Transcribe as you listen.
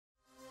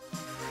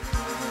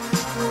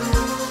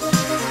Welcome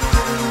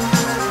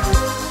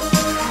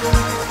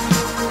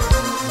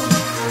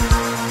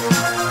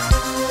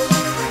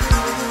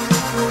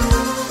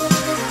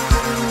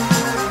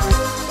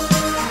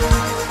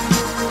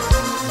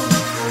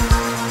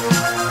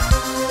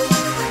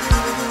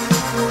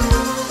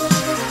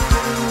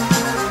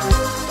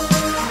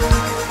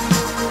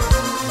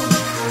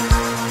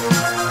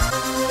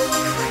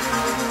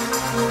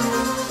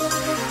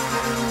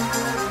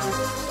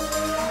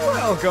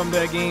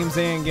to Games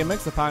and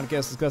Gimmicks, the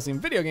podcast discussing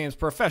video games,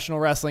 professional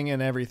wrestling,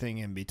 and everything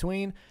in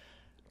between.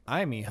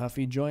 I'm E.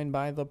 Huffy, joined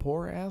by the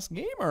Poor Ass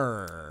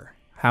Gamer.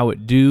 How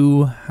it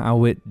do,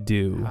 how it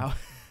do.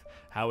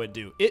 How it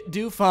do. It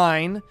do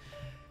fine.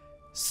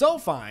 So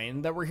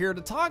fine that we're here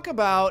to talk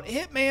about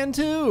Hitman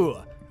 2.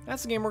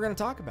 That's the game we're going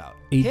to talk about.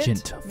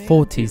 Agent Hitman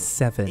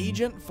 47. 2.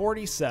 Agent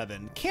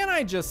 47. Can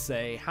I just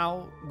say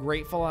how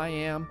grateful I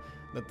am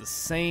that the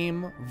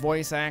same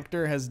voice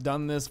actor has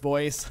done this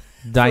voice?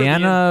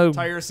 Diana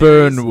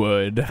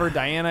Burnwood. For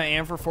Diana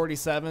and for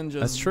 47.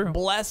 Just That's true.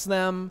 Bless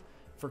them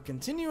for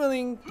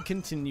continuing,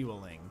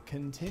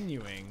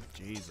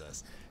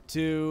 Jesus,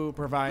 to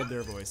provide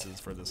their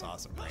voices for this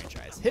awesome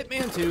franchise.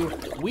 Hitman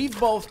 2, we've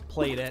both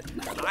played it.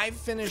 I've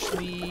finished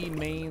the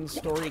main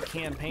story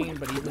campaign,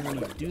 but even when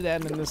you do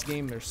that in this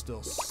game, there's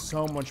still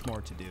so much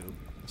more to do.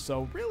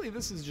 So really,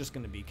 this is just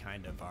going to be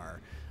kind of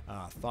our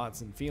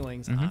thoughts and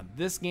feelings on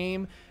this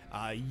game.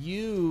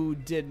 You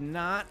did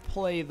not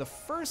play the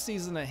first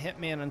season of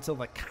Hitman until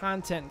the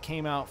content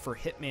came out for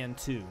Hitman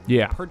 2.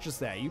 Yeah. You purchased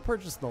that. You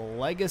purchased the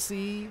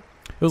Legacy.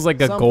 It was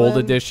like a gold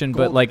edition,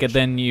 but like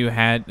edition.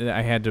 then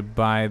I had to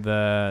buy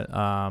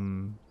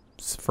the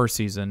first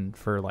season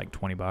for like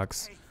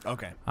 $20.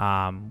 Okay.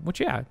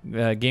 Which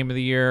Game of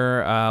the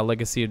Year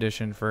Legacy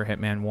edition for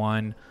Hitman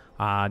 1.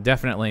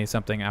 Definitely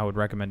something I would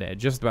recommend to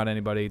just about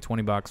anybody.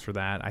 $20 for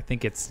that. I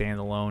think it's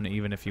standalone,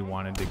 even if you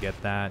wanted to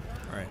get that.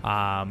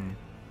 Right.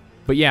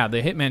 But yeah,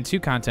 the Hitman 2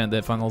 content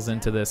that funnels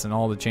into this and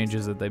all the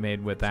changes that they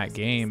made with that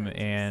game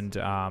and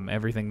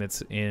everything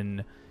that's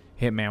in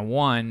Hitman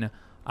 1,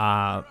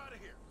 I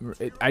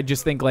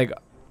just think like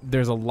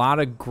there's a lot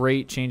of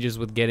great changes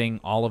with getting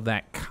all of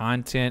that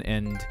content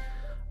and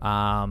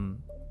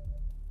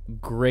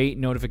great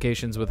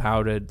notifications with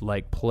how to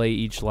like play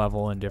each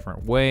level in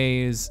different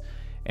ways.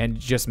 And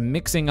just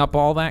mixing up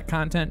all that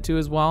content too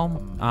as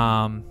well.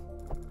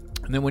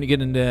 And then when you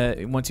get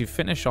into, once you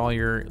finish all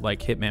your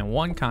like Hitman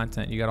 1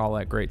 content, you got all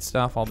that great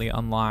stuff, all the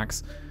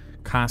unlocks,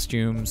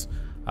 costumes,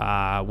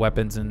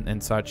 weapons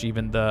and such,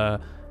 even the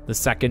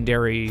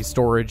secondary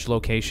storage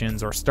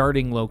locations or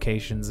starting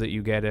locations that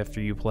you get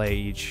after you play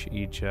each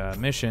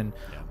mission.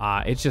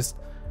 It's just,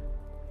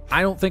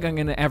 I don't think I'm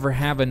going to ever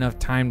have enough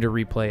time to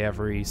replay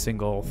every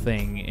single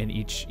thing in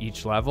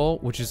each level,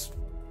 which is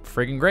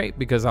friggin' great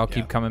because I'll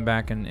keep coming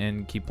back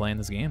and keep playing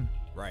this game.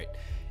 Right.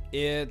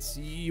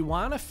 You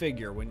want to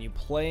figure when you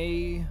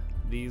play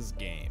these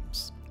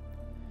games,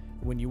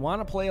 when you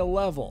want to play a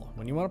level,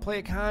 when you want to play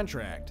a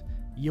contract,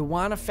 you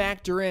want to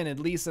factor in at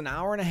least an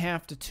hour and a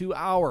half to 2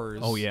 hours.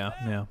 Oh,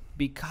 yeah.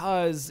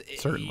 Because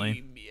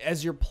certainly,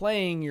 as you're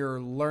playing,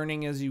 you're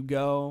learning as you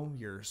go.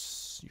 You're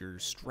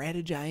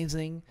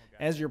strategizing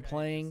as you're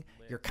playing.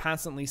 You're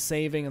constantly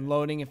saving and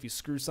loading if you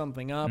screw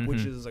something up,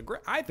 which is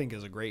I think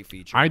is a great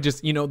feature. I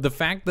just, the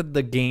fact that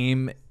the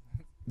game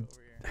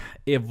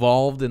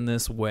evolved in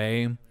this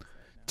way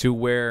to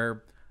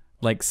where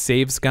like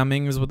save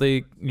scumming is what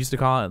they used to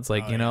call it. It's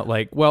like, save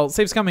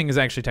scumming is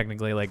actually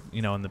technically like,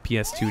 in the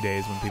PS2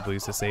 days when people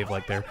used to save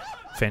like their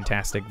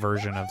fantastic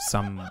version of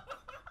some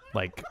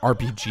like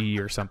RPG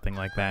or something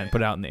like that and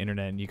put it out on the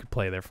internet and you could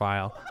play their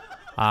file.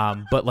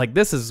 But like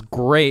this is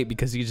great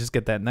because you just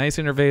get that nice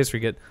interface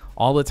where you get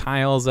all the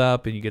tiles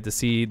up and you get to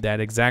see that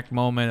exact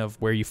moment of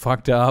where you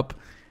fucked up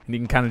and you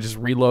can kind of just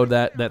reload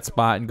that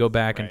spot and go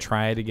back and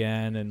try it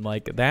again. And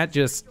like that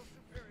just,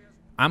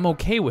 I'm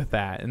okay with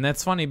that. And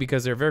that's funny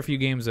because there are very few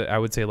games that I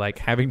would say like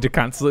having to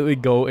constantly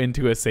go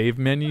into a save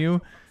menu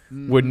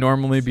would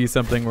normally be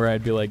something where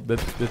I'd be like,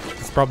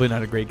 that's probably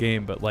not a great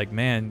game. But like,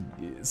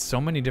 man,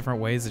 so many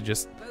different ways to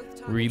just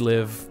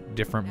relive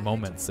different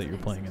moments that you're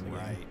playing in the game.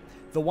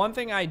 The one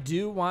thing I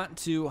do want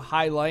to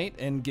highlight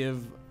and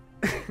give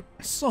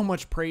so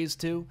much praise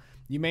to,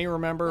 you may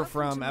remember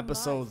from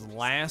episodes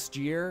last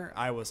year,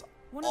 I was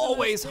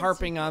always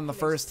harping on the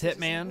first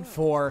Hitman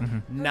for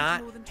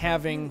not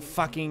having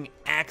fucking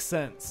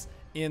accents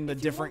in the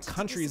different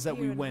countries that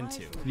we went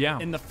to. Yeah.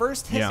 In the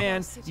first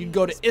Hitman, you'd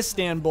go to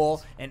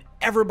Istanbul and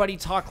everybody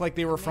talked like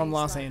they were from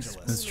Los Angeles.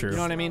 That's true. You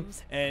know what I mean?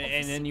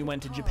 And then you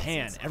went to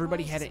Japan.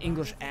 Everybody had an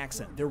English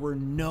accent. There were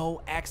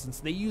no accents.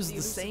 They used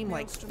the same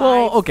like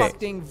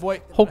fucking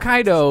voice.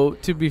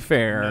 Hokkaido, to be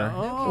fair,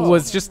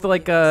 was just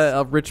like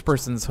a rich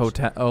person's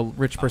hotel, a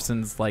rich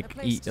person's like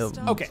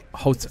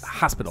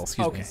hospital.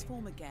 Excuse me.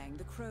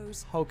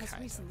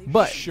 Hokkaido.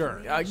 But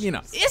sure,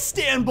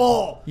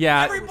 Istanbul.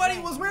 Yeah, everybody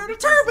was wearing a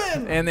turban.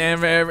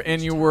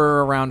 and you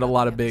were around a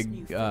lot of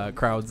big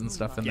crowds and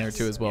stuff in there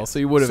too as well, so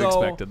you would have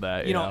expected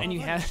that. You know, and you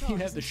had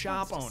the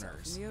shop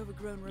owners,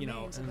 you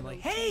know, and like,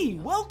 hey,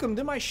 welcome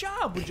to my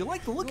shop. Would you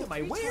like to look at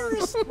my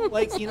wares?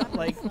 Like, you know,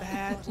 like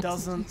that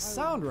doesn't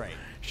sound right.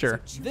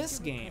 Sure. So this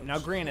game, now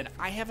granted,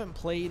 I haven't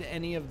played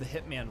any of the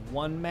Hitman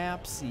 1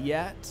 maps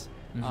yet.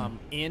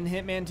 In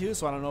Hitman 2,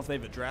 so I don't know if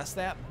they've addressed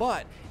that,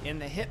 but in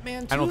the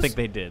Hitman 2, I don't think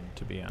they did,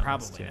 to be honest.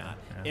 Probably not.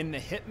 Yeah. In the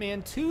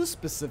Hitman 2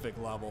 specific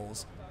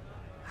levels,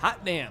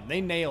 hot damn,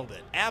 they nailed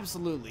it.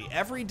 Absolutely.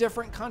 Every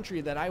different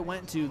country that I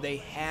went to, they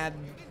had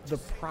the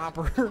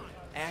proper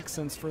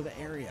accents for the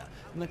area.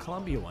 In the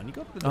Colombia one, you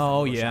go to the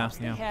different shops,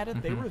 they had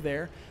it. They were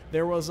there.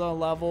 There was a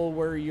level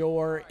where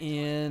you're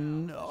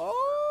in,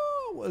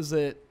 is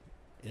it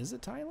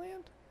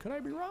Thailand? Could I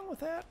be wrong with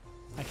that?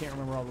 I can't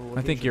remember all the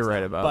locations. I think you're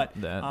right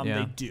about that.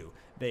 They do.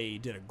 They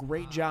did a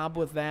great job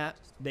with that.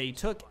 They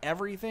took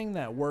everything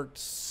that worked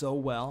so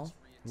well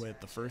with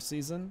the first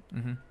season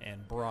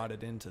and brought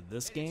it into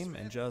this game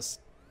and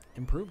just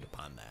improved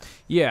upon that.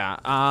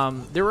 Yeah.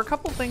 There were a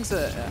couple things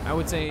that I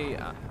would say,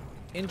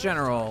 in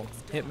general,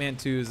 Hitman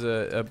 2 is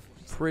a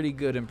pretty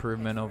good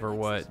improvement over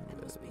what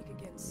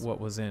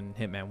was in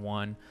Hitman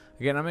 1.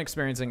 Again, I'm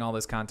experiencing all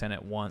this content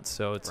at once,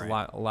 so it's a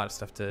lot of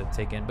stuff to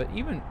take in. But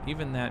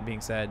even that being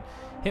said,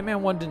 Hitman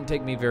 1 didn't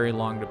take me very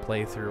long to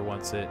play through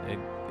once it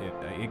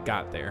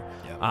got there.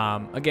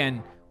 Yeah.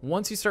 Again,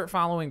 once you start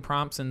following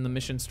prompts and the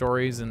mission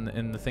stories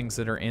and the things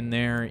that are in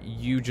there,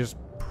 you just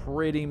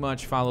pretty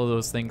much follow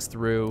those things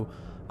through.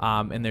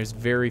 And there's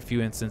very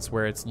few instances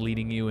where it's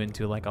leading you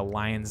into like a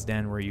lion's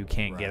den where you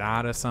can't get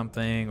out of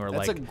something, or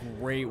that's a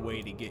great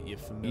way to get you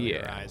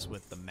familiarized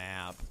with the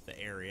map, the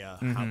area,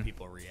 how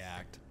people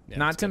react. Yeah,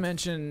 not to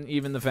mention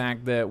even the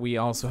fact that we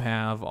also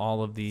have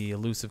all of the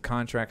elusive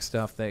contract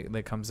stuff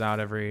that comes out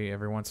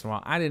every once in a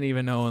while. I didn't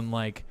even know, and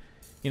like,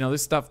 you know,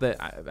 this stuff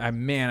that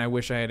I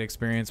wish I had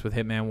experienced with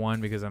Hitman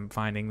 1, because I'm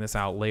finding this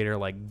out later.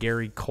 Like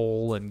Gary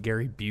Cole and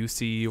Gary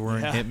Busey were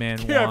in Hitman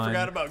 1. Yeah, I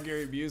forgot about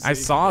Gary Busey. I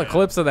saw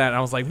clips of that, and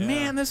I was like,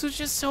 man, this was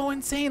just so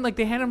insane. Like,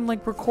 they had him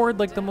like record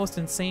like the most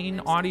insane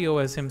audio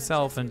as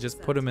himself and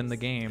just put him in the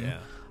game.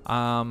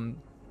 Yeah.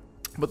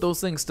 But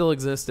those things still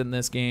exist in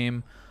this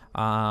game.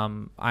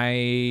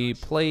 I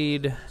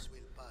played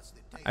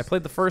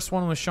the first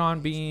one with Sean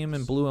Beam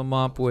and blew him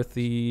up with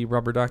the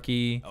rubber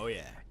ducky. Oh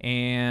yeah.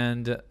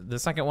 And the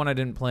second one I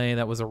didn't play.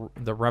 That was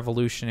the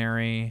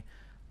Revolutionary.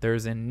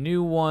 There's a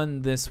new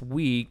one this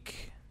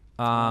week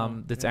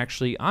that's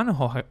actually on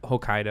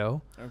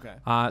Hokkaido.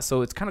 Okay.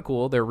 So it's kind of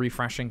cool. They're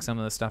refreshing some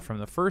of the stuff from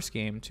the first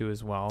game too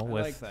as well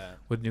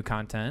with new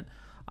content.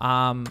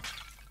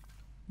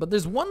 But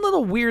there's one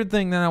little weird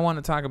thing that I want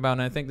to talk about,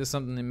 and I think there's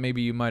something that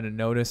maybe you might have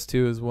noticed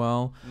too as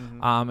well.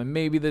 And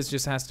maybe this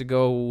just has to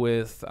go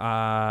with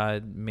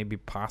maybe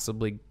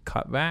possibly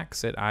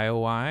cutbacks at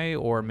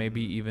IOI, or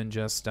maybe even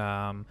just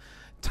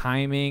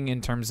timing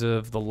in terms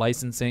of the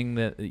licensing,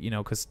 that, you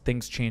know, because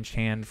things changed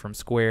hand from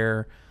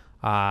Square.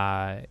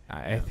 I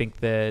think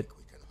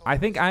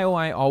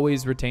IOI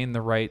always retained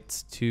the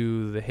rights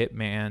to the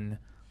Hitman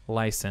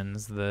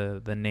license,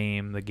 the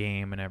name, the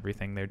game, and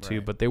everything there too.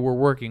 But they were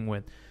working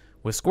with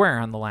Square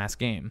on the last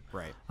game.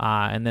 Right.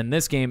 And then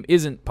this game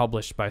isn't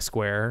published by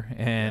Square,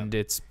 and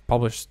it's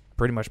published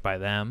pretty much by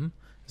them,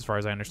 as far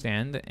as I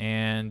understand.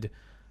 And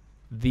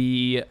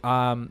the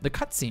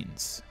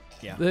cutscenes.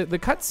 Yeah. The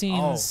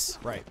cutscenes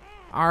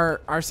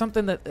are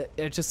something that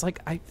it's just like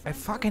I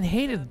fucking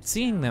hated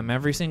seeing them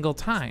every single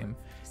time.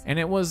 And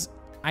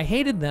I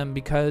hated them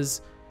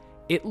because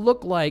it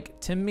looked like,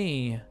 to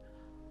me,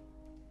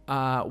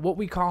 what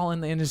we call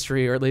in the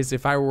industry, or at least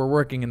if I were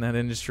working in that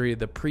industry,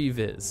 the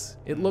previs.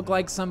 It looked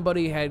like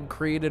somebody had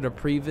created a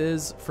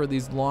previs for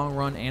these long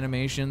run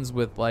animations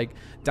with like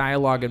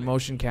dialogue and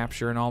motion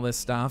capture and all this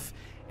stuff,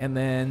 and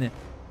then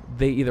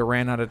they either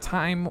ran out of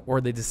time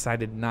or they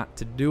decided not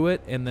to do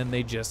it, and then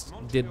they just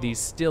did these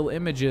still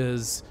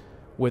images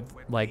with,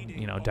 like,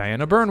 you know,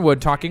 Diana Burnwood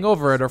talking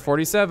over it, or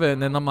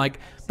 47, and I'm like,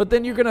 but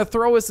then you're gonna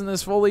throw us in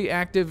this fully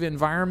active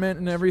environment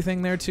and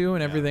everything there too,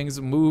 and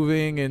everything's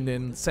moving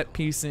and set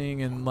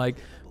piecing, and like,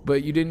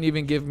 but you didn't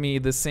even give me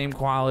the same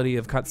quality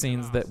of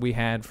cutscenes that we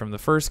had from the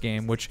first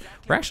game, which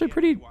were actually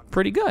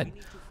pretty good.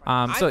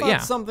 I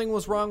thought something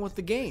was wrong with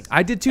the game.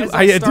 I did too. As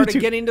I started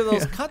getting to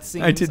those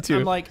cutscenes, I did too.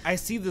 I'm like, I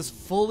see this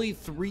fully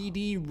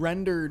 3D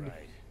rendered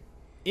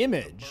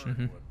image.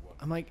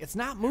 I'm like, it's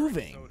not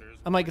moving.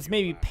 I'm like, it's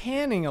maybe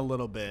panning a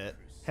little bit,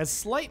 has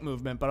slight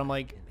movement, but I'm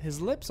like,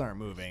 his lips aren't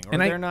moving, or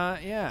they're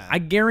not. Yeah. I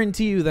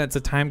guarantee you that's a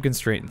time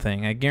constraint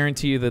thing. I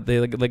guarantee you that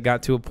they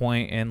got to a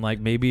point, and like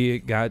maybe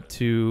it got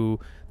to,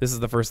 this is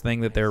the first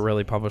thing that they're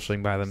really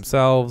publishing by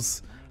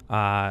themselves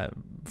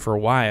for a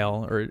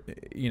while, or,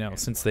 you know,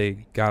 since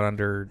they got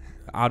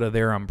out of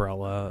their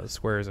umbrella,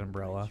 Square's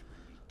umbrella.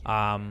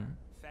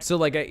 So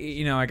like,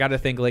 I got to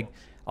think like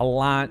a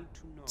lot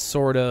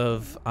sort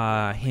of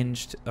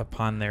hinged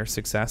upon their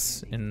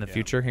success in the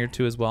future here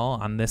too as well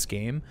on this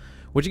game,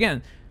 which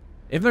again,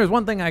 if there's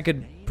one thing I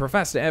could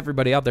profess to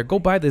everybody out there, go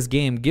buy this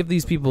game, give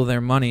these people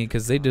their money,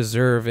 because they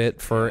deserve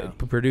it for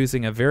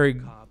producing a very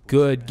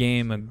good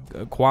game,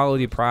 a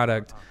quality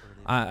product.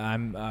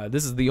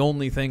 This is the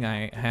only thing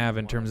I have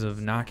in terms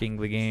of knocking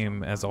the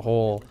game as a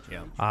whole.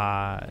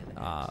 Yeah.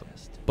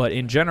 But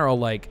in general,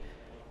 like,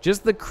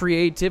 just the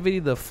creativity,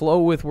 the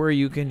flow with where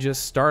you can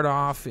just start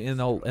off in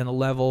a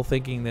level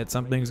thinking that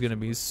something's going to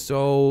be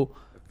so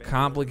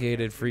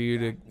complicated for you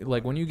to,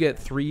 like, when you get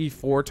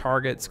 3-4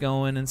 targets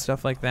going and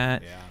stuff like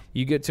that,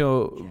 you get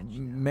to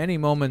many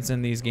moments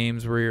in these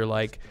games where you're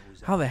like,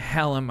 how the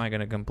hell am I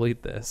going to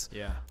complete this?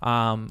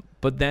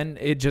 But then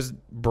it just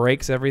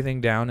breaks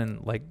everything down in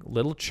like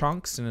little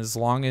chunks, and as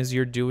long as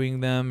you're doing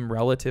them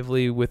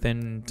relatively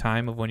within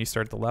time of when you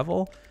start the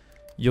level,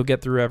 you'll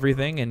get through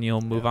everything and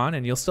you'll move on,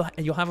 and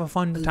you'll have a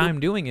fun time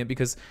doing it,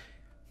 because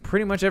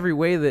pretty much every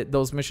way that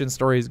those mission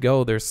stories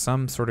go, there's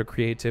some sort of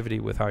creativity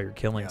with how you're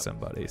killing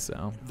somebody.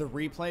 So the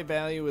replay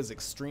value is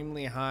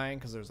extremely high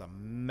because there's a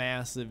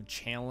massive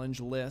challenge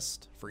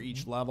list for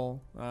each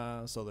level,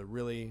 so that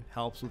really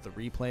helps with the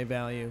replay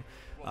value.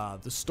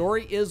 The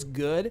story is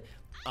good.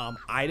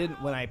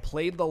 When I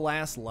played the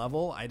last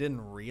level, I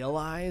didn't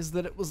realize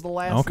that it was the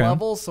last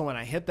level, so when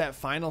I hit that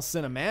final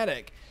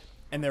cinematic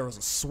and there was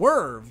a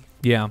swerve,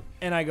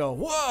 and I go,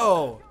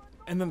 whoa,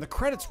 and then the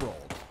credits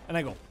rolled, and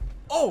I go,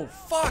 oh,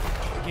 fuck,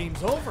 the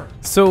game's over.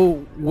 So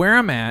where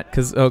I'm at,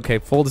 because, okay,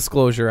 full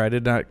disclosure, I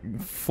did not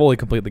fully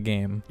complete the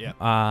game.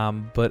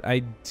 But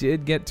I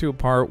did get to a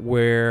part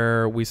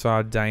where we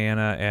saw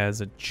Diana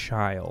as a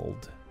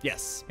child.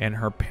 Yes. And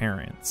her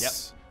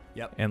parents.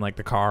 Yep. And like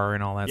the car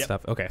and all that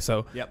stuff. Okay,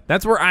 so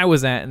that's where I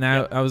was at, and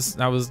I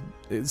was.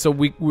 So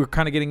we're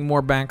kind of getting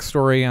more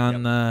backstory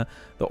on the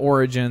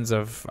origins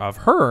of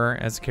her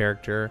as a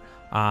character.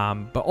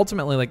 But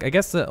ultimately, like, I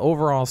guess the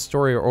overall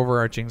story or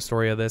overarching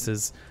story of this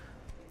is,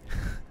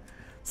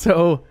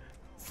 so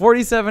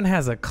 47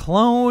 has a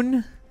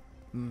clone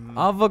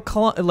of a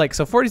clone. Like,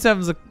 so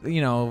 47 is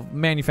a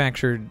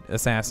manufactured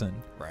assassin,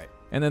 right?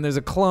 And then there's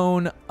a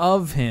clone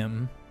of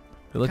him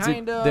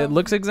that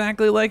looks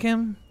exactly like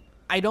him.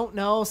 I don't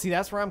know. See,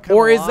 that's where I'm kind of lost.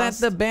 Or is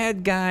lost. that the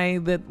bad guy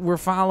that we're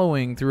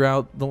following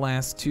throughout the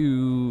last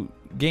 2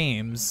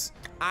 games?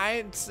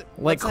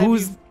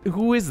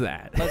 Who is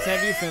that? Let's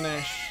have you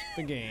finish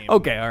the game.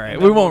 Okay, all right.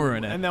 We won't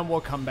ruin it. And then we'll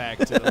come back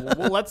to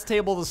let's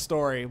table the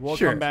story. We'll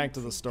come back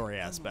to the story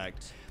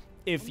aspect.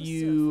 If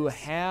you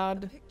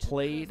had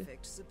played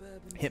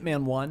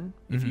Hitman 1,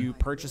 if you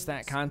purchase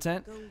that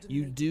content,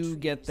 you do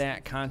get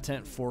that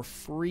content for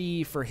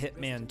free for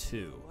Hitman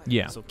 2.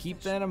 Yeah. So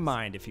keep that in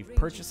mind. If you've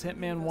purchased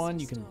Hitman 1,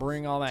 you can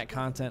bring all that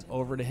content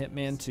over to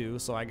Hitman 2.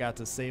 So I got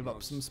to save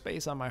up some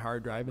space on my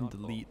hard drive and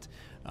delete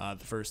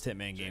the first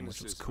Hitman game,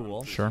 which was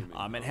cool. Sure.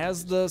 It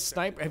has the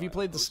sniper. Have you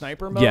played the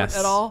sniper mode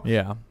at all?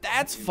 Yeah.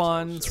 That's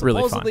fun. It's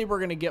really fun. Supposedly we're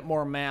going to get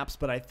more maps,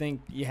 but I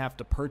think you have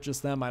to purchase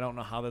them. I don't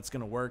know how that's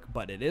going to work,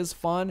 but it is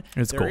fun.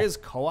 There is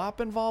co-op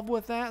involved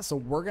with that, so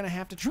we're going to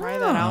have to try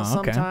that out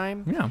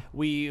sometime. Yeah.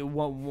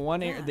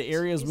 The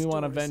areas we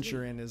want to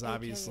venture in is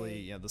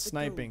obviously the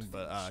sniping,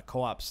 but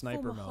co-op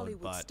sniper mode,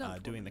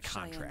 but doing the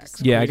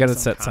contracts. Yeah, I got to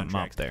set something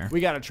up there. We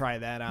got to try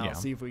that out.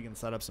 See if we can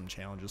set up some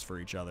challenges for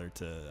each other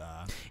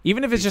to.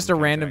 Even if it's just a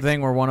random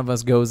thing where one of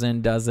us goes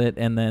in, does it,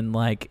 and then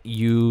like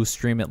you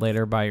stream it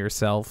later by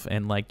yourself,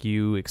 and like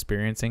you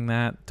experiencing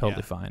that,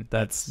 totally fine.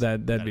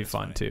 That'd be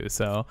fun too.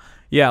 So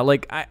yeah,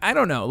 like I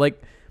don't know, like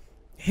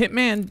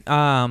Hitman.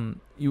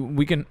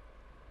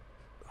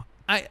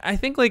 I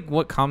think like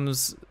what's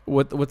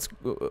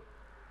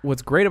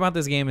great about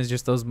this game is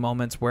just those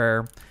moments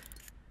where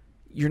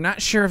you're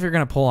not sure if you're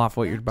gonna pull off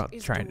what you're about to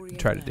try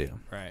to do.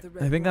 Right.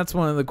 I think that's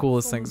one of the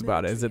coolest things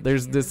about it, is that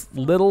there's this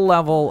little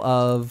level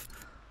of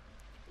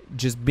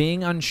just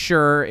being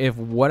unsure if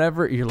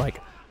whatever you're like,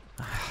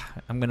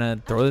 I'm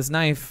gonna throw this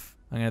knife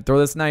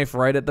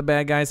right at the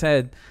bad guy's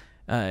head.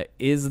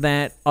 Is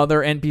that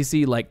other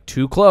NPC like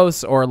too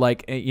close, or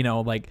like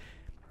like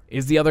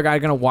is the other guy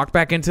gonna walk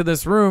back into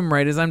this room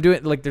right as I'm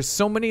doing? Like, there's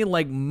so many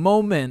like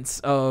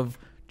moments of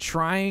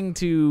trying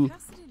to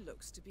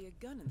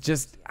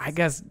just, I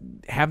guess,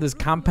 have this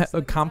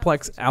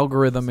complex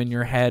algorithm in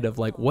your head of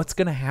like, what's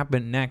gonna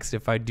happen next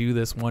if I do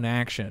this one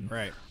action,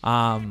 right?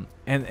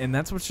 And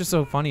that's what's just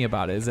so funny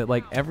about it, is that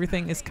like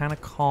everything is kind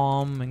of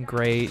calm and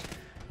great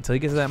until you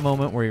get to that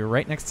moment where you're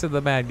right next to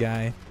the bad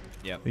guy,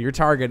 your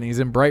target, and he's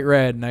in bright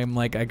red, and I'm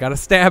like, I gotta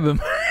stab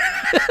him.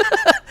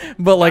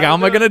 But like, how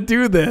am I gonna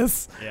do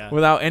this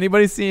without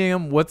anybody seeing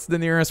him? What's the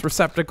nearest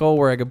receptacle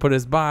where I could put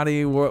his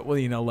body?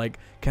 Like,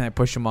 can I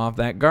push him off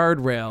that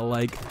guardrail?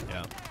 Like,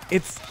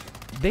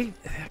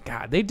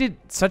 they did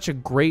such a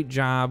great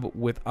job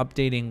with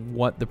updating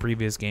what the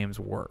previous games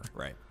were.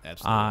 Right.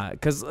 Absolutely.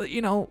 Because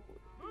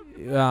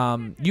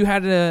you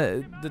had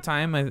the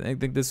time. I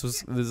think this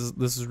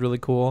is really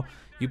cool.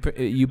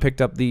 You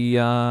picked up the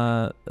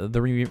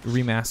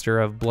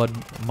remaster of Blood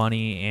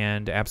Money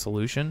and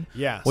Absolution.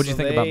 Yeah. What did you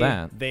think about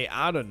that? They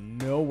out of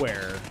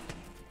nowhere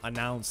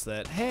announced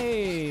that,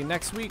 hey,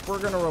 next week we're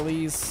gonna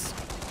release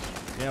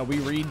Yeah, we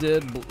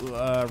redid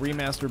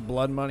remastered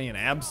Blood Money and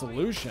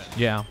Absolution.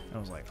 Yeah. I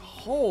was like,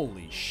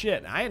 holy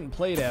shit. I hadn't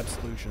played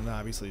Absolution,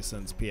 obviously,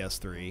 since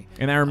PS3.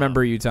 And I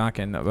remember you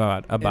talking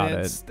about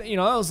it. You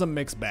know, that was a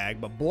mixed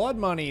bag. But Blood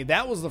Money,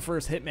 that was the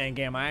first Hitman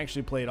game I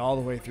actually played all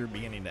the way through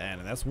beginning to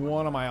end. And that's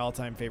one of my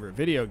all-time favorite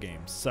video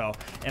games. So,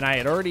 and I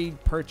had already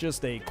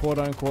purchased a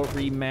quote-unquote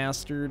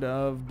remastered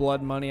of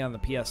Blood Money on the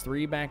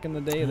PS3 back in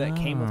the day that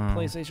came with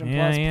PlayStation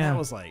Plus. Yeah.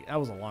 That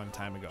was a long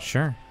time ago.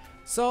 Sure.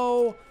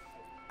 So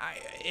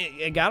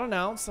it got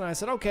announced, and I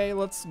said, okay,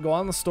 let's go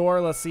on the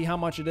store. Let's see how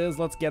much it is.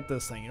 Let's get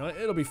this thing. You know,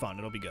 it'll be fun.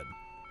 It'll be good.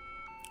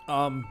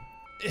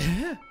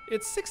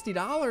 It's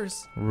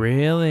 $60.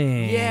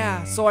 Really?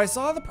 Yeah. So I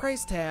saw the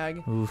price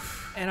tag,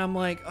 Oof. and I'm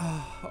like,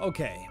 oh,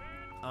 okay.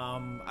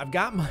 I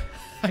got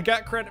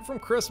credit from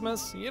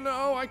Christmas. You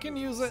know, I can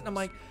use it. And I'm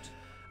like,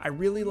 I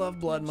really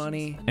love Blood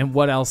Money. And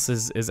what else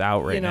is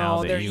out right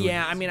now?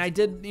 I mean, I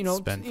did,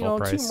 spend full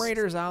price. Tomb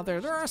Raider's out there.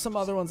 There are some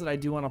other ones that I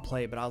do want to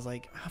play, but I was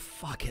like,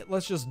 fuck it,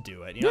 let's just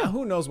do it. You know,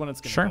 who knows when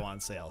it's going to go on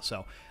sale?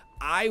 So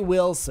I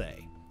will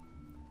say,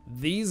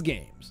 these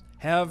games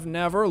have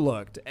never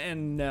looked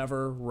and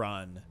never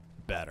run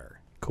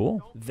better.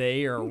 Cool.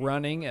 They are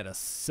running at a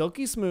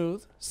silky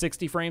smooth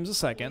 60 frames a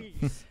second.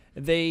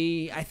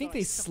 I think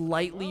they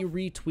slightly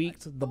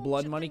retweaked the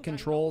Blood Money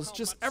controls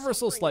just ever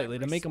so slightly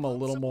to make them a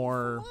little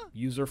more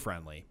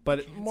user-friendly.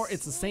 But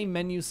it's the same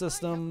menu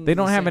system. They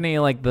don't have any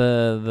like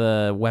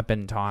the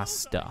weapon toss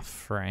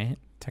stuff, right?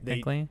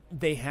 Technically,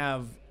 they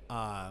have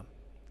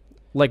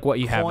like what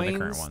you coins. have in the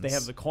current ones. They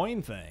have the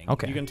coin thing.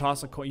 Okay. You can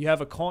toss a coin. You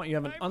have a coin. You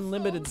have an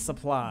unlimited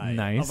supply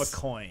of a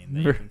coin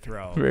that you can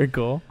throw. Very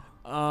cool.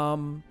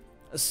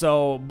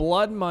 So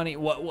Blood Money.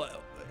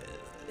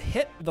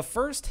 The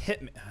first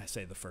PlayStation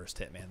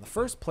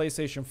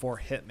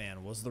 4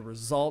 Hitman was the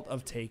result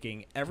of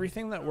taking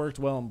everything that worked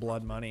well in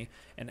Blood Money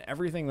and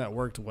everything that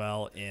worked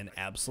well in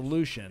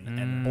Absolution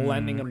and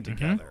blending them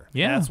together.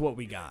 Yeah. That's what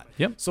we got.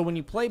 Yep. So when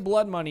you play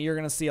Blood Money, you're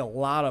going to see a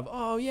lot of,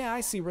 oh, yeah,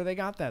 I see where they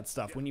got that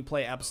stuff. When you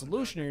play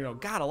Absolution, you're going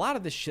to go, God, a lot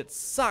of this shit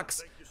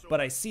sucks,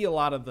 but I see a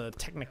lot of the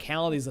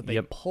technicalities that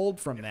they pulled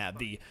from that,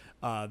 the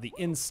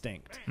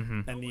instinct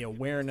and the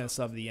awareness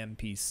of the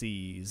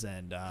NPCs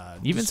and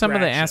even some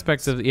of the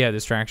aspects of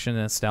distraction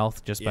and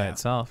stealth just by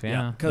itself.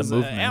 Because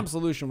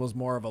Absolution was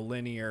more of a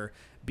linear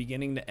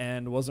beginning to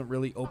end, wasn't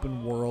really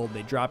open world.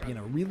 They drop you in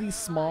a really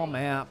small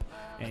map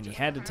and you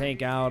had to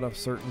take out a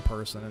certain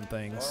person and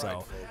things.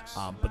 So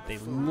but they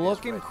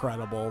look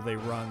incredible. They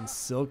run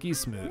silky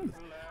smooth.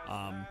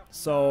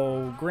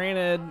 So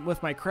granted,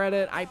 with my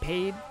credit, I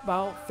paid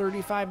about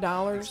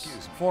 $35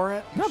 for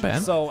it. Not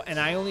bad. So, and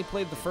I only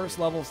played the first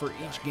level for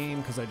each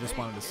game because I just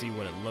wanted to see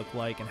what it looked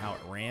like and how it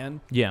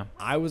ran. Yeah.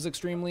 I was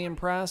extremely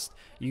impressed.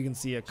 You can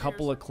see a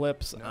couple of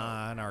clips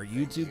on our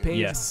YouTube page.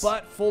 Yes.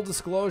 But full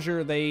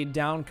disclosure, they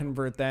down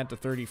convert that to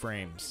 30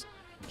 frames.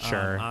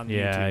 Sure. On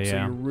YouTube. So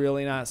you're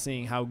really not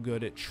seeing how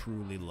good it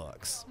truly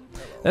looks.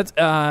 That's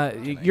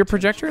your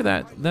projector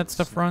that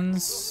stuff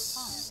runs.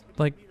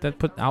 Like that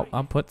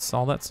outputs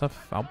all that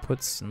stuff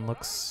outputs and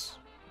looks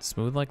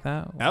smooth like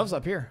that. That was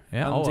up here.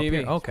 Yeah, on the TV. Up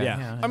here. Okay.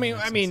 Yeah. I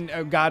mean,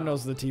 God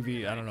knows the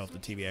TV. I don't know if the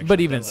TV actually.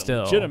 But even does it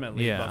still,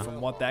 legitimately. But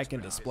from what that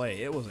can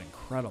display, it was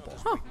incredible.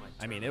 Huh.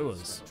 I mean, it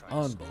was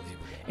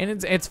unbelievable.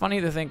 And it's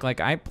funny to think like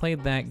I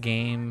played that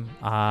game.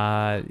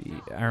 I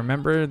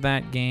remember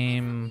that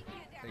game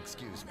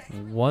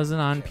wasn't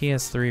on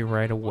PS3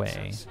 right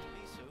away,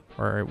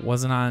 or it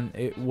wasn't on.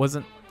 It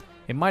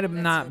might have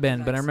not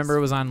been, but I remember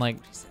it was on like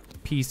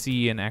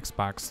PC and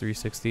Xbox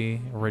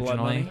 360 originally. Blood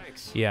Money?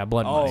 Yeah,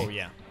 Blood Money. Oh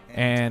yeah.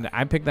 And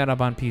I picked that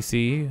up on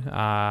PC.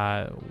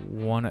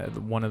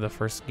 One of the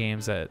first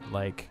games that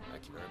like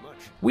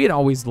we had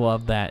always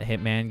loved that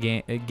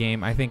Hitman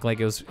game. I think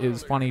like it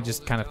was funny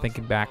just kind of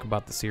thinking back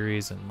about the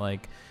series and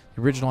like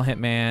the original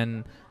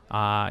Hitman,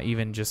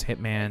 even just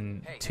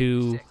Hitman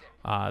 2.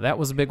 That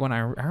was a big one. I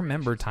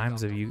remember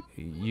times of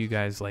you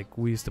guys like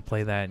we used to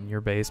play that in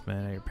your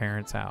basement at your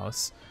parents'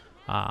 house.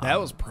 That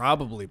was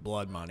probably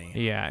Blood Money.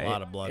 Yeah, a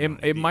lot of Blood Money.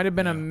 It might have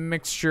been a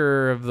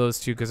mixture of those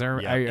two because I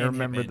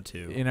remember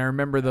and I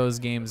remember those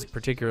games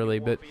particularly.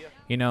 But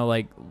you know,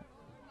 like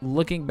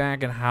looking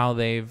back at how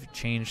they've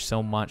changed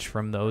so much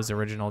from those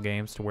original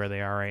games to where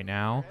they are right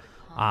now,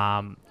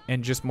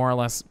 and just more or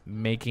less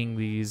making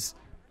these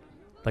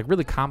like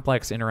really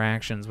complex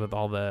interactions with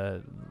all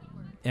the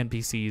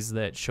NPCs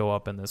that show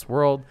up in this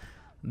world.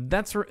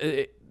 That's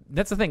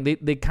the thing.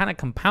 They kind of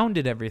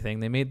compounded everything.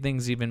 They made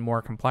things even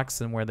more complex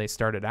than where they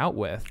started out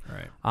with.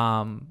 Right.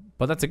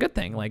 But that's a good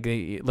thing. Like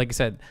you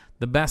said,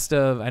 the best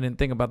of, I didn't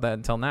think about that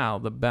until now,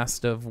 the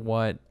best of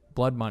what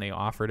Blood Money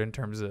offered in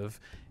terms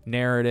of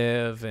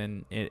narrative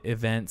and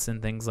events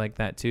and things like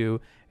that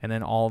too. And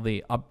then all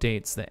the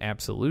updates that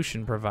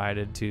Absolution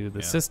provided to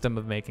the system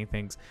of making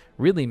things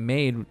really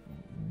made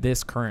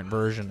this current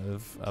version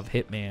of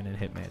Hitman and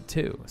Hitman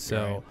 2.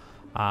 So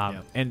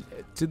And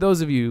to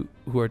those of you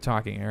who are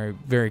talking are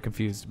very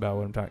confused about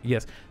what I'm talking,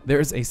 yes,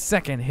 there's a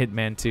second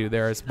Hitman 2.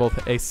 There is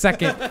both a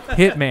second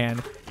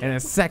Hitman and a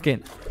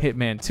second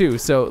Hitman 2.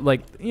 So,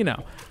 like, you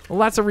know,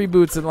 lots of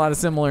reboots and a lot of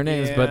similar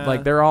names, but,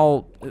 like, they're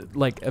all,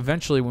 like,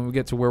 eventually when we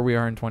get to where we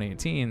are in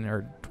 2018,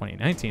 or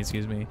 2019,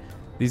 excuse me,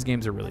 these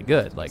games are really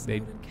good. Like,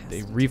 they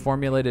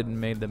reformulated and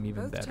made them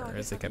even better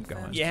as they kept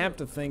going. You have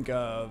to think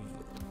of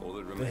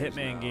the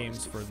Hitman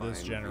games for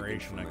this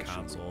generation of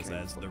consoles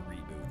as the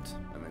reboot.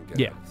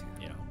 Yeah.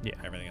 You know,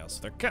 everything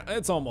else.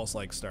 It's almost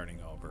like starting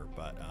over.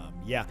 But,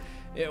 yeah,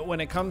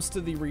 when it comes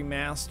to the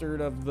remastered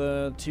of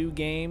the 2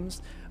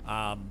 games,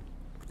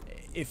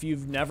 if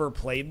you've never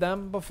played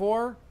them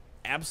before,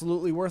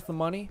 absolutely worth the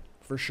money,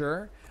 for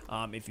sure.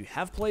 If you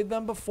have played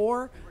them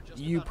before,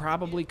 you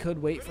probably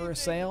could wait for a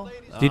sale.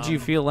 Did you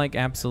feel like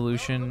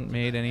Absolution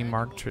made any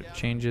marked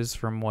changes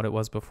from what it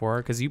was before?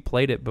 Because you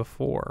played it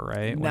before,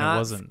 right? When it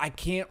wasn't. I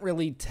can't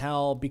really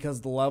tell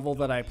because the level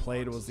that I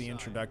played was the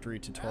introductory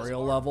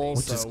tutorial level,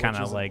 which is kind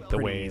of like the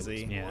way.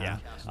 Easy. Yeah.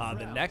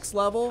 The next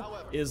level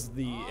is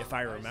if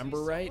I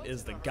remember right,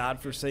 is the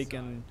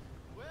godforsaken.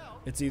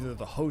 It's either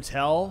the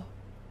hotel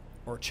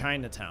or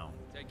Chinatown.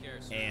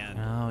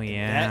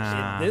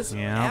 And this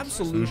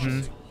Absolution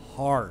is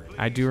hard.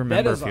 I do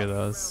remember a few of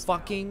those. those.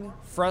 Fucking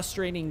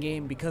frustrating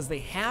game because they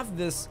have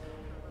this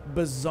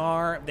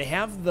bizarre. They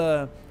have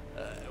the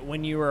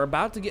when you are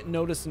about to get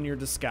noticed in your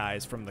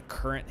disguise from the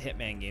current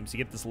Hitman games, you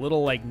get this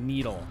little like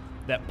needle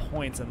that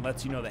points and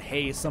lets you know that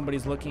hey,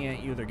 somebody's looking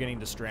at you. They're getting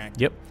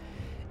distracted. Yep.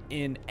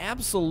 In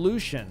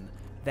Absolution,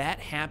 that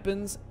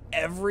happens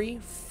every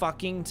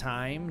fucking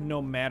time,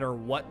 no matter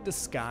what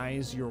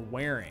disguise you're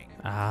wearing.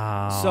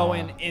 Oh. So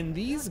in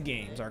these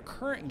games, our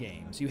current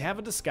games, you have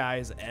a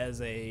disguise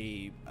as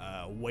a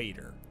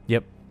waiter.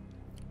 Yep.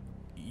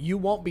 You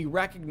won't be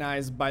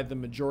recognized by the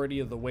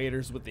majority of the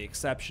waiters with the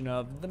exception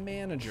of the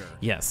manager.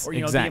 Yes, or,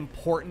 you know, the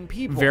important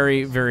people.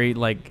 Very, very,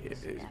 like,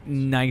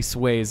 nice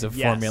ways of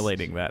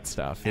formulating that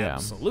stuff. Yeah.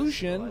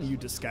 Absolution, you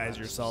disguise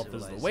yourself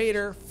as the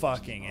waiter.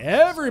 Fucking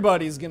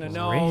everybody's going to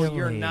know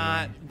you're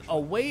not a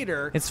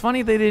waiter. It's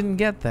funny they didn't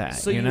get that,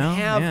 so you know?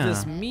 Have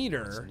this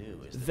meter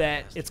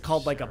that it's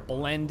called like a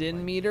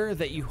blend-in meter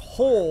that you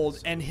hold,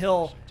 and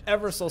he'll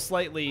ever so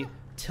slightly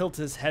tilt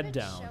his head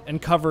down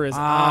and cover his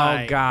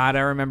eye. Oh God, I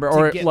remember.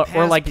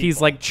 Or like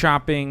he's like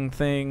chopping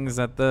things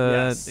at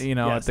the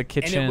at the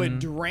kitchen. And it would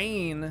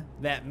drain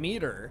that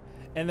meter.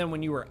 And then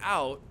when you were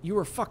out, you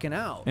were fucking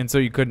out. And so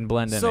you couldn't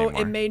blend in anymore. So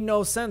it made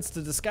no sense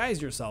to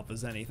disguise yourself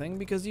as anything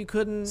because you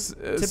couldn't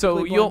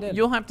so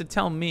you'll have to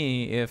tell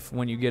me if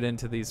when you get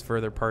into these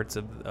further parts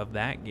of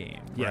that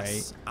game,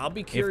 right? I'll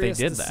be curious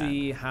to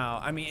see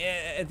how. I mean,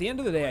 at the end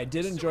of the day, I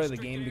did enjoy the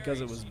game because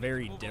it was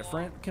very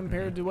different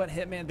compared to what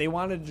Hitman. They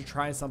wanted to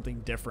try something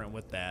different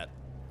with that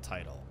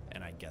title,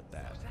 and I get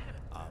that.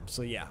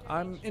 So yeah,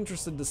 I'm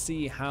interested to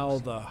see how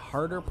the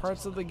harder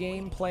parts of the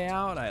game play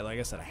out. Like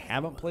I said, I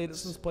haven't played it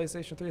since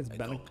PlayStation 3. It's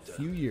been a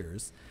few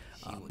years.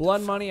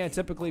 Blood Money, I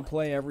typically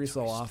play every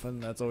so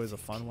often. That's always a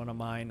fun one of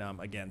mine.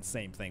 Again,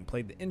 same thing.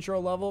 Played the intro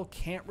level.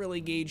 Can't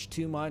really gauge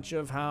too much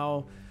of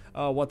how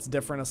what's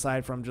different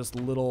aside from just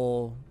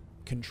little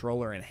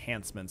controller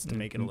enhancements to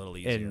make it a little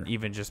easier. And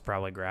even just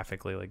probably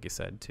graphically, like you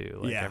said, too.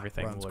 Like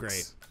everything looks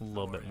great. A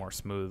little bit more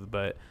smooth.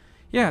 But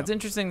yeah, it's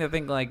interesting to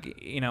think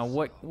like, you know,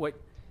 what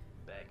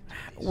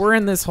we're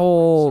in this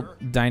whole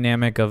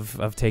dynamic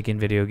of taking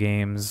video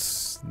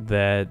games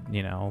that,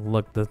 you know,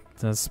 look, the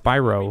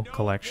Spyro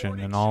collection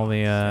and all the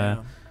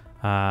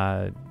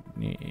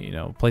you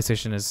know,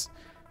 PlayStation is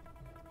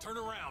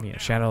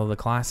Shadow of the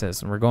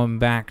Colossus, and we're going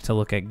back to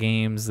look at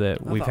games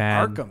that we've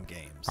had.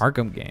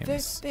 Arkham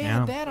games. They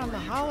had that on the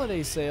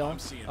holiday sale.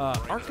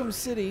 Arkham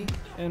City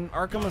and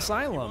Arkham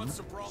Asylum,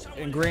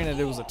 and granted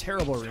it was a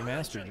terrible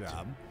remaster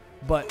job,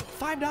 but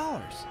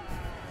 $5.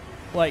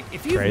 Like,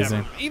 if you've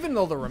never, even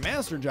though the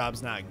remaster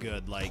job's not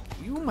good, like,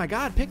 oh my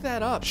God, pick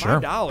that up.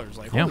 $5.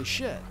 Like, holy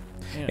shit.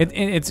 Yeah.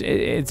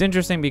 It's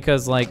interesting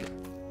because, like,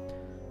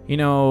 you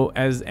know,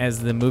 as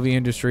the movie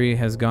industry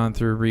has gone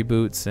through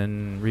reboots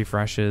and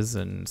refreshes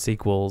and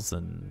sequels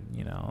and,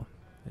 you know,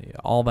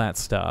 all that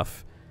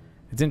stuff,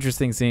 it's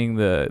interesting seeing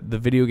the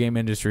video game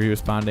industry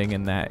responding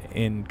in a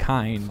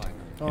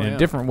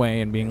different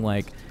way and being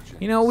like,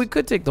 you know, we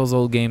could take those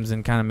old games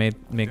and kind of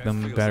make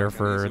them better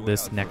for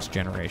this next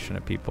generation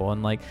of people.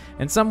 And, like,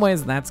 in some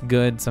ways that's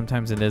good.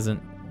 Sometimes it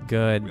isn't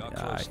good.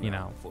 You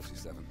know,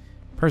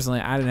 personally,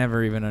 I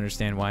never even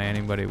understand why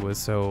anybody was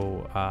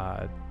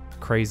so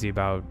crazy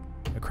about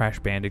a Crash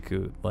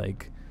Bandicoot.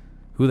 Like,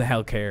 who the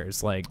hell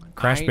cares? Like,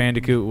 Crash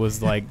Bandicoot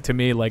was, like, to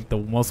me, like, the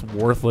most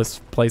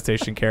worthless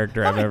PlayStation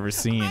character I've ever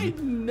seen.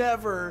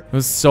 It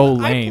was so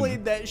lame. I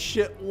played that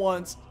shit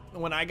once.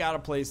 When I got a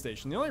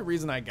PlayStation, the only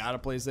reason I got a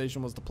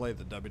PlayStation was to play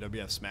the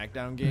WWF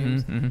SmackDown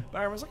games. But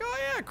I was like, oh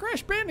yeah,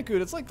 Crash Bandicoot.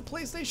 It's like the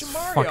PlayStation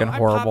Mario. Fucking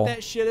horrible. I popped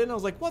that shit in. I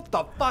was like, what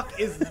the fuck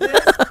is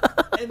this?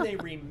 And they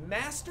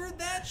remastered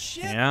that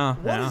shit. Yeah.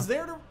 What is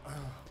there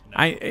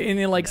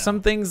to?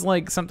 Some things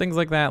like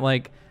that.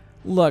 Like,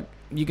 look,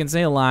 you can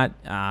say a lot.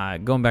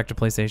 Going back to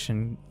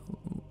PlayStation,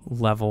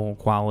 level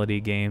quality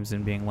games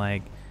and being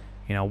like,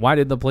 you know, why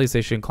did the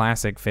PlayStation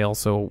Classic fail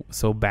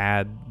so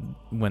bad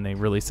when they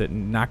released it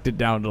and knocked it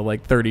down to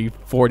like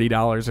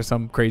 $30-$40 or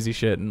some crazy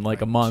shit in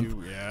like a month?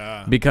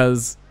 Yeah.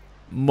 Because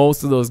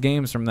most of those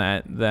games from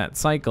that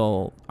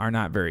cycle are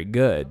not very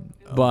good.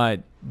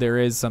 But there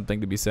is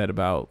something to be said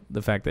about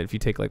the fact that if you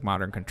take like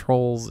modern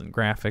controls and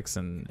graphics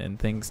and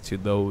things to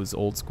those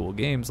old school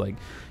games, like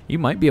you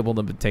might be able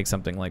to take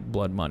something like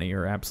Blood Money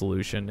or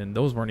Absolution, and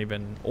those weren't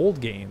even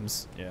old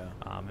games,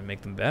 and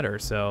make them better.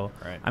 So,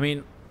 I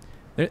mean,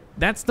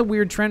 that's the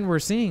weird trend we're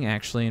seeing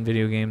actually in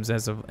video games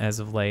as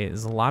of late.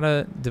 Is a lot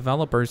of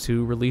developers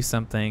who release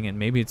something, and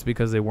maybe it's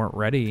because they weren't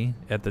ready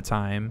at the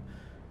time,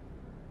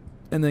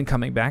 and then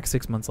coming back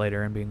 6 months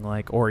later and being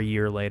like, or a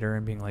year later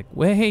and being like,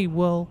 well, hey,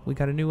 well, we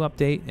got a new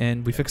update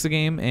and we fixed the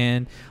game.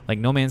 And like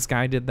No Man's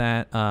Sky did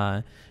that.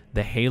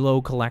 The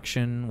Halo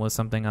collection was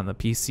something on the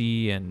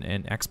PC and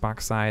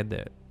Xbox side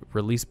that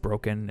released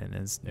broken and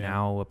is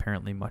now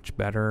apparently much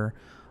better.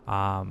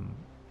 And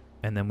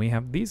then we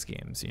have these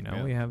games, you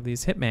know, we have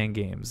these Hitman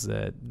games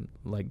that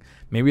like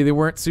maybe they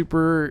weren't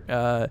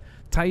super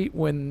tight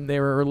when they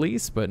were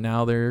released, but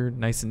now they're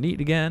nice and neat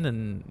again.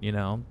 And, you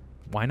know,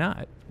 why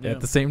not? At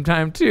the same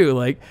time too,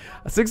 like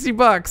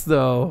 $60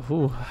 though.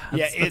 Ooh,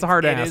 that's a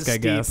hard ask, I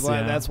guess.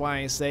 That's why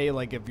I say,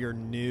 like, if you're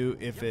new,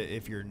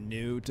 if you're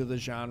new to the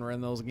genre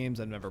in those games,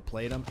 I've never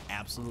played them,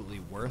 absolutely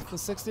worth the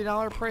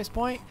 $60 price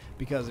point.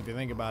 Because if you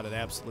think about it,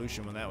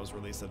 Absolution when that was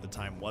released at the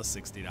time was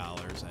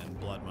 $60, and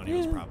Blood Money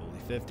was probably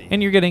 $50.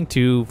 And you're getting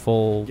two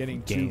full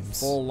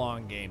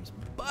long games.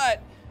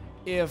 But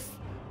if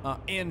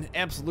and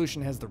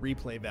Absolution has the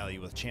replay value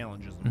with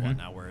challenges and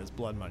whatnot, whereas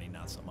Blood Money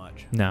not so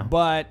much. No.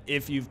 But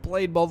if you've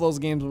played both those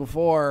games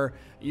before,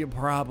 you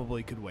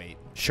probably could wait.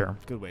 Sure.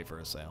 Could wait for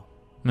a sale.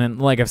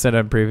 And like I've said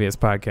on previous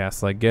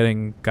podcasts, like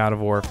getting God of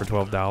War for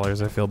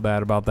 $12, I feel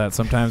bad about that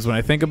sometimes when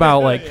I think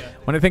about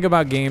when I think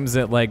about games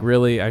that like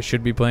really I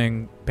should be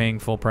paying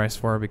full price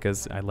for,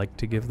 because I like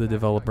to give the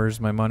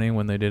developers my money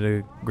when they did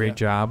a great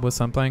job with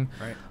something.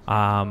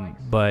 Right.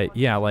 But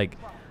yeah, like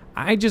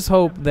I just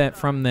hope that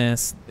from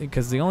this,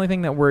 because the only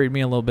thing that worried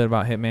me a little bit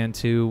about Hitman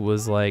 2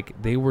 was like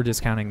they were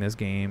discounting this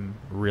game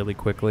really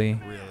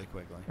quickly.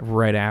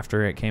 Right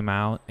after it came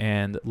out.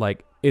 And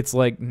like it's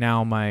like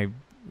now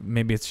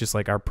maybe it's just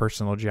like our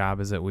personal job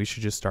is that we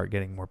should just start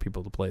getting more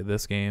people to play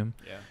this game.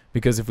 Yeah.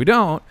 Because if we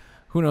don't,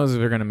 who knows if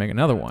they're going to make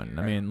another one.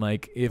 I mean,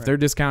 like if they're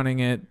discounting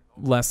it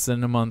less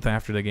than a month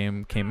after the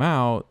game came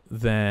out,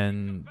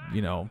 then,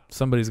 you know,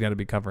 somebody's got to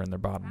be covering their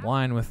bottom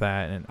line with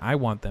that. And I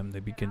want them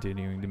to be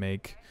continuing to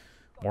make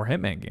more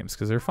Hitman games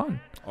because they're fun.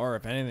 Or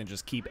if anything,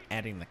 just keep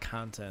adding the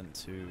content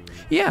to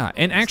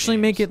and actually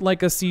games. Make it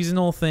like a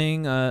seasonal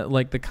thing,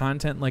 like the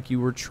content like you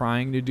were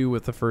trying to do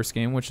with the first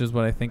game, which is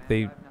what I think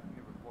they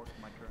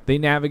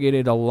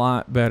navigated a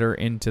lot better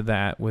into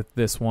that with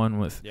this one,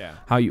 with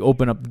how you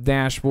open up the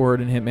dashboard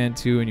in Hitman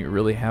 2 and you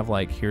really have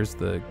like, here's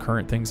the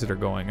current things that are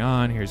going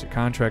on, here's your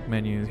contract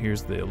menu,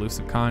 here's the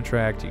elusive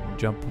contract, you can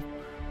jump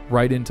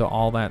right into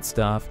all that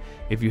stuff.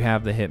 If you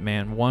have the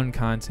Hitman 1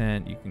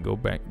 content, you can go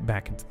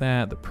back into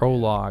that, the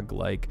prologue,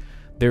 like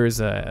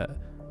there's a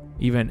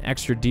even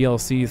extra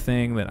DLC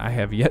thing that I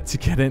have yet to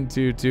get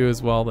into too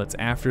as well that's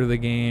after the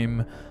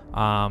game.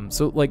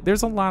 So like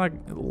there's a lot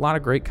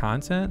of great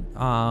content.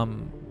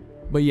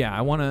 But yeah,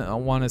 I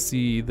want to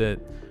see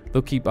that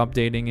they'll keep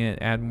updating it,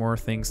 add more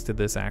things to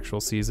this actual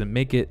season,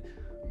 make it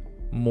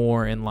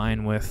more in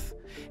line with,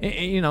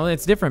 you know,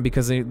 it's different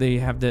because they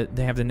have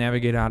to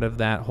navigate out of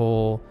that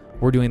whole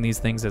we're doing these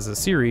things as a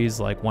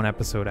series, like one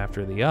episode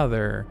after the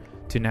other,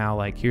 to now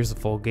like here's the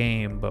full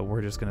game, but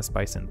we're just gonna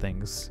spice in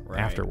things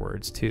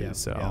afterwards too.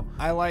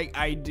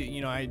 I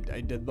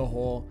did the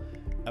whole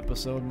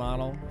episode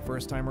model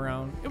first time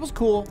around. It was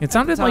cool. It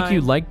sounded like you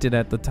liked it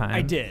at the time.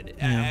 I did.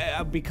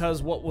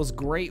 Because what was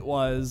great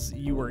was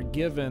you were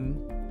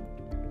given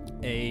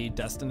a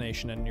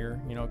destination in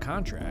your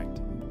contract,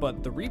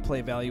 but the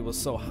replay value was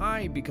so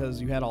high because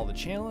you had all the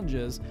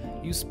challenges.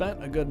 You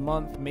spent a good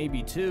month,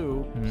 maybe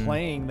two,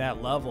 playing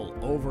that level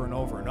over and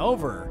over and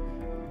over,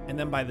 and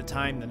then by the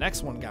time the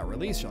next one got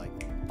released, you're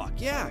like, fuck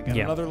yeah, I got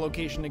another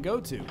location to go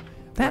to.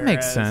 That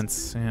makes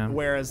sense. Yeah.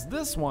 Whereas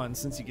this one,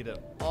 since you get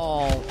it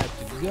all at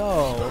the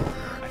go,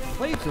 I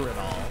played through it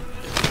all,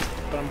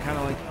 but I'm kind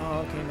of like,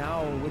 oh, okay,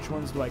 now which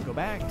ones do I go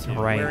back to?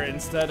 Right. Where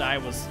instead I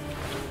was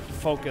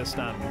focused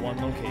on one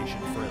location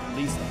for at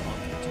least a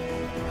month or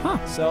two.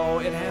 Huh. So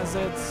it has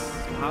its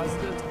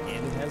positives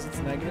and it has its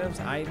negatives.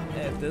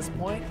 At this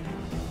point,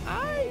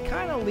 I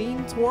kind of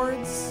lean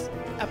towards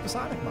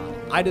episodic model.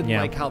 I didn't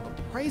like how the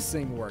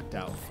pricing worked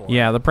out for it.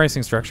 Yeah, the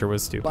pricing structure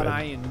was stupid. But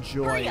I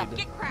enjoyed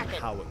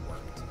how it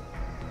worked.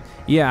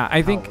 Yeah,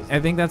 I think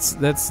that's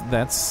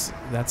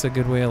a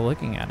good way of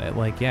looking at it.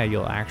 Like, yeah,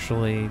 you'll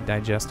actually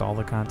digest all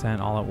the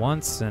content all at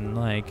once, and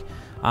like,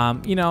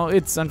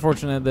 it's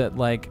unfortunate that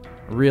like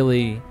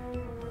really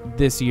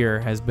this year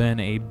has been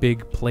a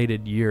big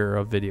plated year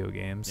of video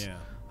games.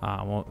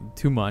 Yeah. Well,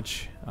 too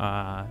much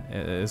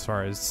as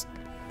far as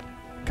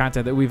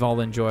content that we've all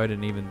enjoyed,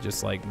 and even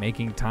just like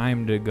making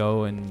time to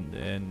go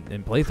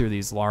and play through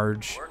these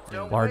large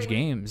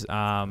games.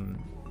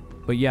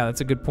 But yeah,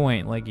 that's a good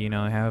point. Like, you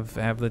know,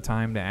 have the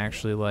time to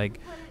actually like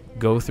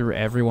go through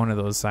every one of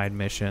those side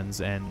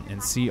missions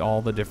and see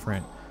all the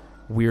different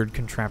weird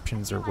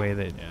contraptions or way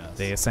that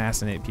they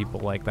assassinate people.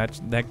 Like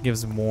that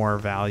gives more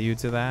value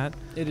to that.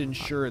 It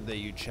ensured that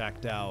you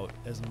checked out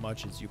as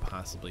much as you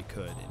possibly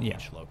could in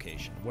each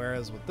location.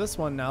 Whereas with this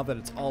one, now that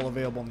it's all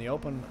available in the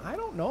open, I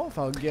don't know if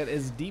I'll get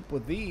as deep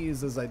with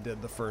these as I did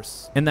the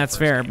first. And that's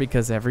fair game.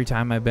 because every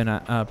time I've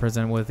been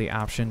presented with the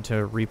option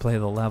to replay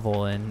the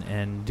level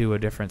and do a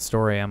different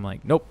story, I'm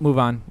like, nope, move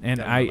on. And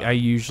I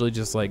usually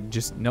just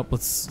nope,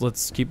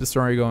 let's keep the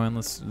story going.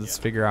 Let's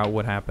figure out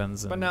what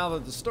happens. But now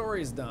that the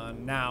story's done,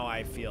 now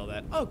I feel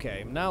that,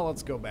 okay, now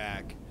let's go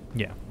back,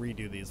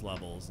 redo these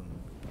levels and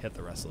hit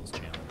the rest of those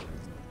challenges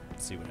and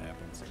see what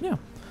happens.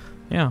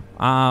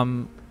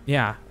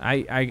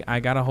 I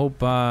gotta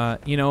hope, I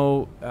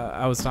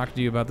was talking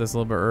to you about this a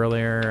little bit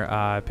earlier.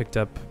 I picked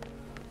up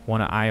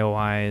one of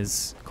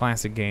IOI's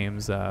classic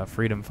games,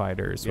 Freedom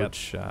Fighters,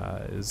 which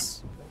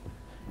is...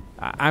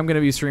 I'm going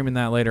to be streaming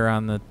that later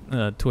on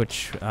the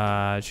Twitch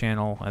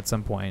channel at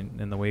some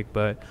point in the week,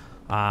 but...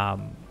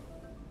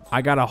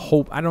 I gotta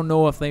hope. I don't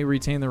know if they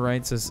retain the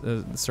rights as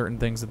certain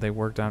things that they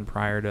worked on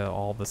prior to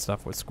all the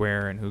stuff with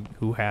Square and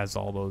who has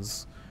all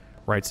those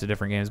rights to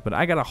different games. But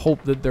I gotta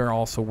hope that they're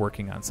also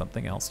working on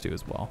something else too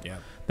as well. Yeah.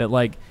 That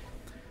like,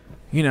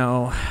 you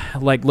know,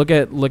 like look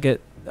at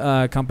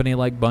a company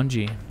like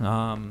Bungie.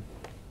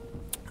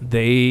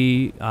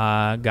 They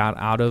got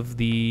out of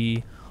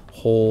the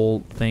whole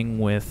thing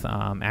with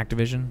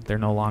Activision. They're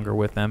no longer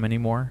with them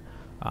anymore.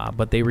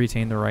 But they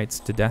retain the rights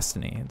to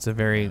Destiny. It's a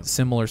very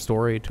similar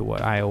story to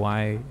what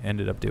IOI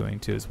ended up doing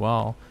too as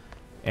well.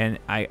 And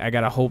I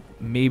gotta hope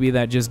maybe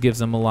that just gives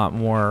them a lot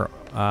more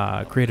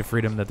creative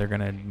freedom that they're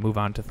gonna move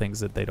on to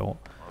things that they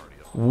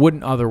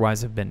wouldn't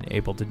otherwise have been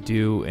able to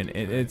do.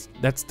 And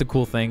that's the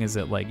cool thing is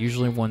that like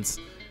usually once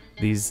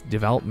these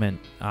development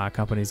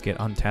companies get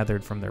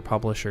untethered from their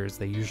publishers,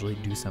 they usually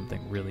do something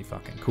really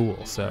fucking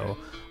cool. So.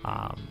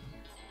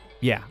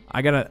 Yeah,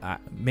 I gotta.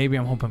 Maybe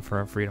I'm hoping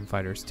for Freedom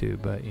Fighters too,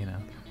 but you know,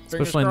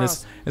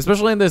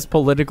 especially in this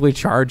politically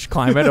charged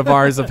climate of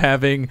ours of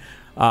having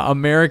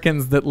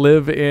Americans that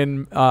live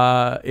in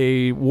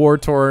a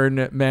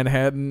war-torn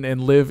Manhattan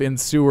and live in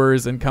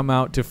sewers and come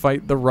out to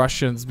fight the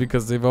Russians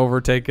because they've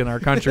overtaken our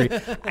country.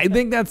 I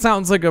think that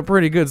sounds like a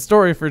pretty good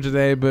story for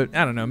today, but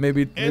I don't know.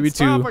 Maybe it's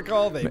too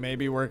topical. They may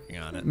be working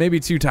on it.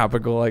 Maybe too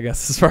topical, I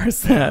guess, as far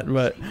as that.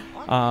 But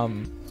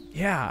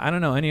yeah, I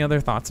don't know. Any other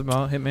thoughts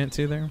about Hitman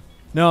 2 there?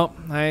 No,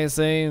 I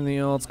say,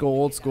 let's go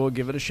old school.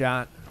 Give it a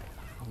shot.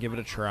 Give it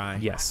a try.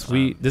 Yes,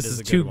 this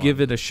is 2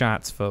 give it a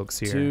shots, folks,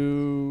 here.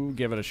 2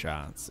 give it a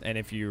shots. And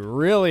if you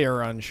really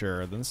are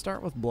unsure, then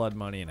start with Blood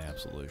Money and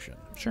Absolution.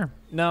 Sure.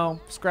 No,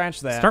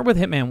 scratch that. Start with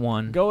Hitman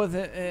 1. Go with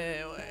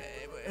it.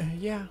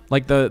 Yeah.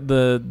 Like the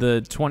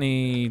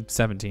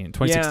 2016.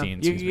 Yeah, you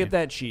can get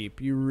that cheap.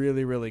 You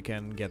really, really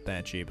can get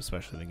that cheap,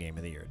 especially the Game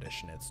of the Year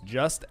edition. It's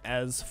just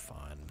as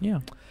fun. Yeah.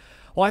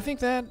 Well, I think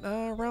that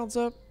rounds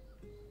up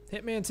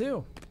Hitman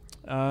 2.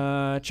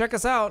 Check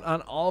us out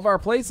on all of our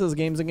places,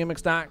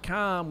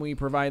 gamesandgimmicks.com. We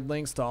provide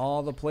links to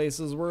all the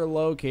places we're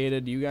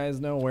located. You guys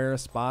know where: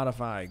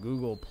 Spotify,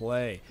 Google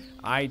Play,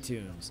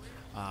 iTunes.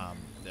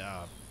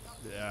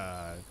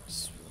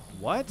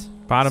 What?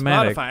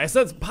 Podomatic. Spotify. I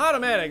said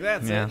Podomatic.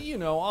 That's it. You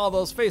know, all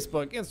those: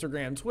 Facebook,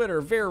 Instagram,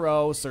 Twitter,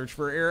 Vero. Search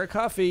for Eric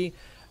Huffy.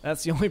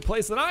 That's the only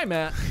place that I'm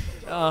at,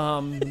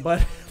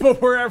 but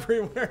we're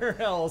everywhere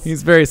else.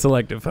 He's very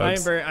selective,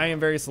 folks. I am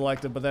very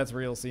selective, but that's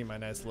where you'll see my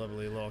nice,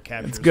 lovely little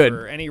captures. It's good.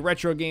 For any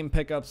retro game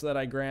pickups that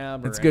I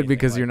grab. It's good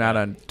because you're not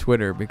on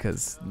Twitter,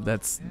 because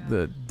that's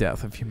the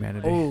death of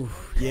humanity. Oh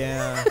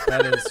yeah,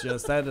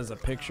 that is a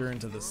picture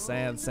into the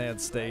sad,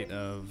 sad state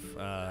of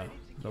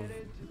the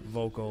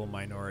vocal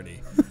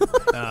minority.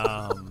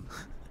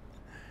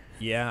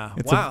 Yeah.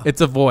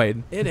 It's a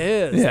void. It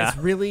is. Yeah. It's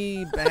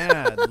really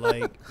bad.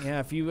 Like, yeah,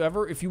 if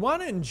you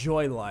want to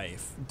enjoy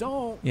life,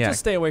 just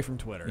stay away from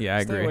Twitter. Yeah, I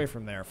agree. Stay away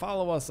from there.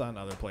 Follow us on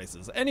other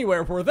places.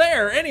 Anywhere, we're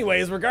there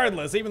anyways,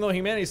 regardless. Even though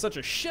humanity's such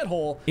a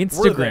shithole,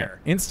 we're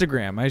there.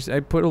 Instagram. I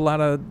put a lot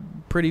of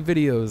pretty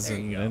videos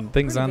and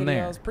things on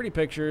there. Pretty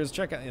pictures.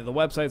 Check out the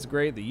website's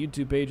great. The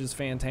YouTube page is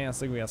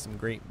fantastic. We got some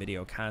great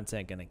video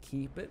content. Gonna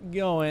keep it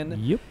going.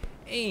 Yep.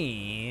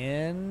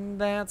 And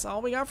that's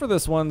all we got for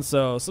this one.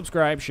 So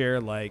subscribe,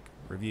 share, like,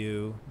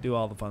 review, do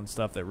all the fun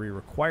stuff that we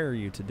require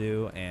you to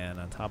do. And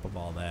on top of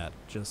all that,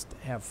 just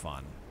have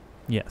fun.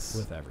 Yes.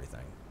 With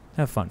everything.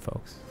 Have fun,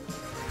 folks.